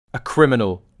A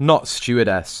criminal, not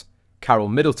stewardess. Carole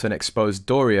Middleton exposed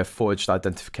Doria forged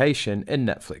identification in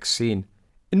Netflix scene.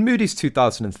 In Moody's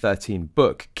 2013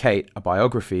 book, Kate, a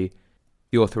Biography,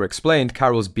 the author explained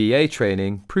Carole's BA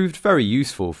training proved very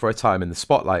useful for a time in the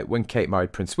spotlight when Kate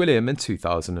married Prince William in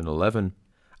 2011.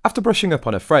 After brushing up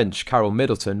on her French, Carole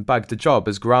Middleton bagged a job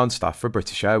as ground staff for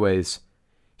British Airways.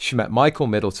 She met Michael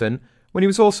Middleton when he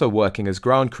was also working as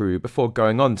ground crew before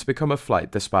going on to become a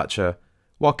flight dispatcher,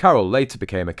 while Carole later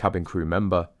became a cabin crew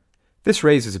member. This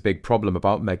raises a big problem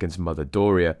about Meghan's mother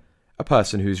Doria, a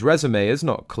person whose resume is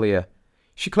not clear.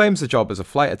 She claims the job as a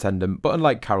flight attendant, but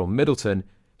unlike Carole Middleton,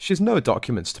 she has no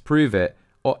documents to prove it,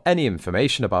 or any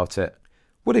information about it.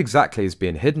 What exactly is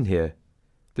being hidden here?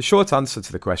 The short answer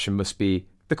to the question must be,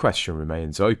 the question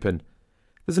remains open.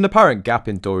 There's an apparent gap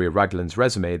in Doria Ragland's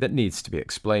resume that needs to be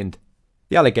explained.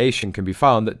 The allegation can be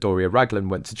found that Doria Ragland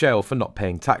went to jail for not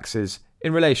paying taxes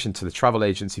in relation to the travel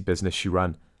agency business she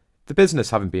ran, the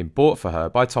business having been bought for her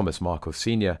by Thomas Markle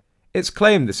Sr. It's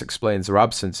claimed this explains her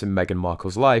absence in Meghan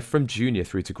Markle's life from junior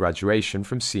through to graduation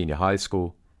from senior high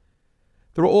school.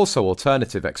 There are also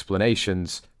alternative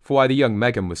explanations for why the young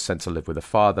Meghan was sent to live with her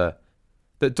father,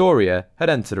 that Doria had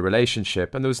entered a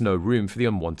relationship and there was no room for the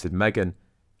unwanted Meghan,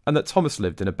 and that Thomas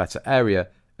lived in a better area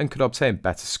and could obtain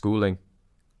better schooling.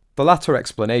 The latter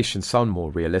explanations sound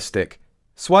more realistic,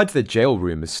 so why do the jail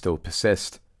rumours still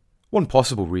persist? One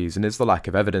possible reason is the lack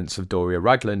of evidence of Doria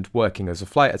Ragland working as a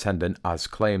flight attendant as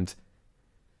claimed.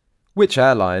 Which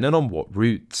airline and on what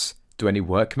routes? Do any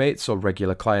workmates or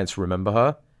regular clients remember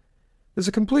her? There's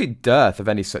a complete dearth of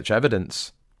any such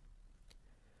evidence.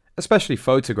 Especially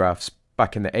photographs,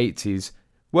 back in the 80s,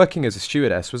 working as a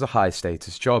stewardess was a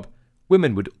high-status job.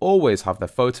 Women would always have their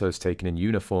photos taken in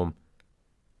uniform.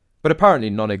 But apparently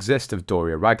none exist of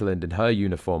Doria Ragland in her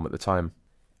uniform at the time.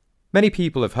 Many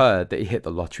people have heard that he hit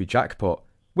the lottery jackpot,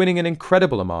 winning an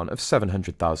incredible amount of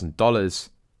 $700,000.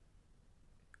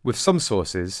 With some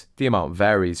sources, the amount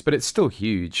varies, but it's still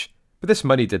huge. But this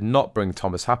money did not bring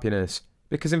Thomas happiness,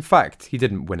 because in fact he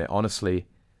didn't win it honestly.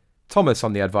 Thomas,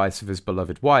 on the advice of his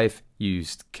beloved wife,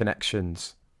 used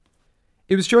connections.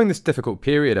 It was during this difficult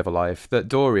period of her life that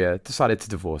Doria decided to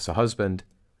divorce her husband.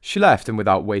 She left and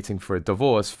without waiting for a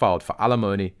divorce filed for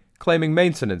alimony, claiming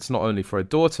maintenance not only for her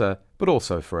daughter, but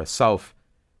also for herself.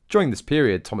 During this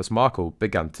period, Thomas Markle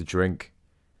began to drink.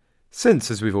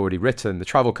 Since, as we've already written, the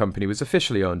travel company was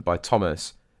officially owned by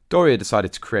Thomas, Doria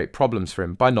decided to create problems for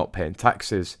him by not paying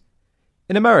taxes.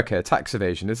 In America, tax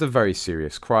evasion is a very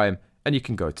serious crime, and you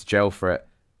can go to jail for it.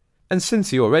 And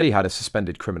since he already had a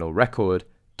suspended criminal record,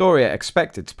 Doria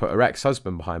expected to put her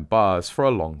ex-husband behind bars for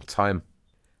a long time.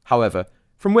 However,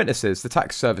 from witnesses, the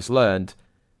tax service learned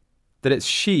that it's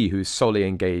she who's solely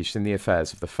engaged in the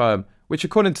affairs of the firm, which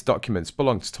according to documents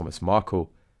belonged to Thomas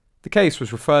Markle. The case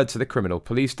was referred to the criminal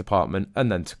police department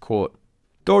and then to court.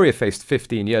 Doria faced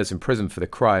 15 years in prison for the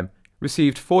crime,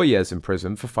 received 4 years in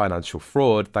prison for financial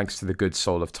fraud thanks to the good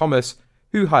soul of Thomas,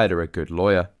 who hired her a good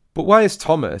lawyer. But why is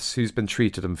Thomas, who's been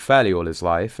treated unfairly all his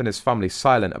life, and his family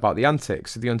silent about the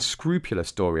antics of the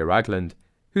unscrupulous Doria Ragland,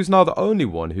 who's now the only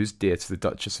one who's dear to the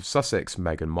Duchess of Sussex,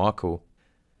 Meghan Markle?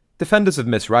 Defenders of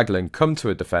Miss Ragland come to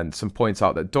her defence and point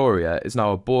out that Doria is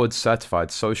now a board-certified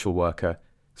social worker,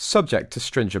 subject to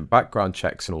stringent background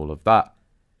checks and all of that.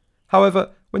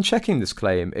 However, when checking this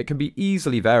claim, it can be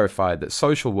easily verified that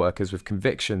social workers with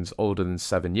convictions older than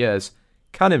 7 years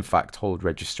can in fact hold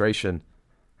registration.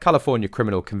 California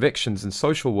Criminal Convictions and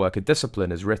Social Worker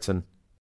Discipline is written.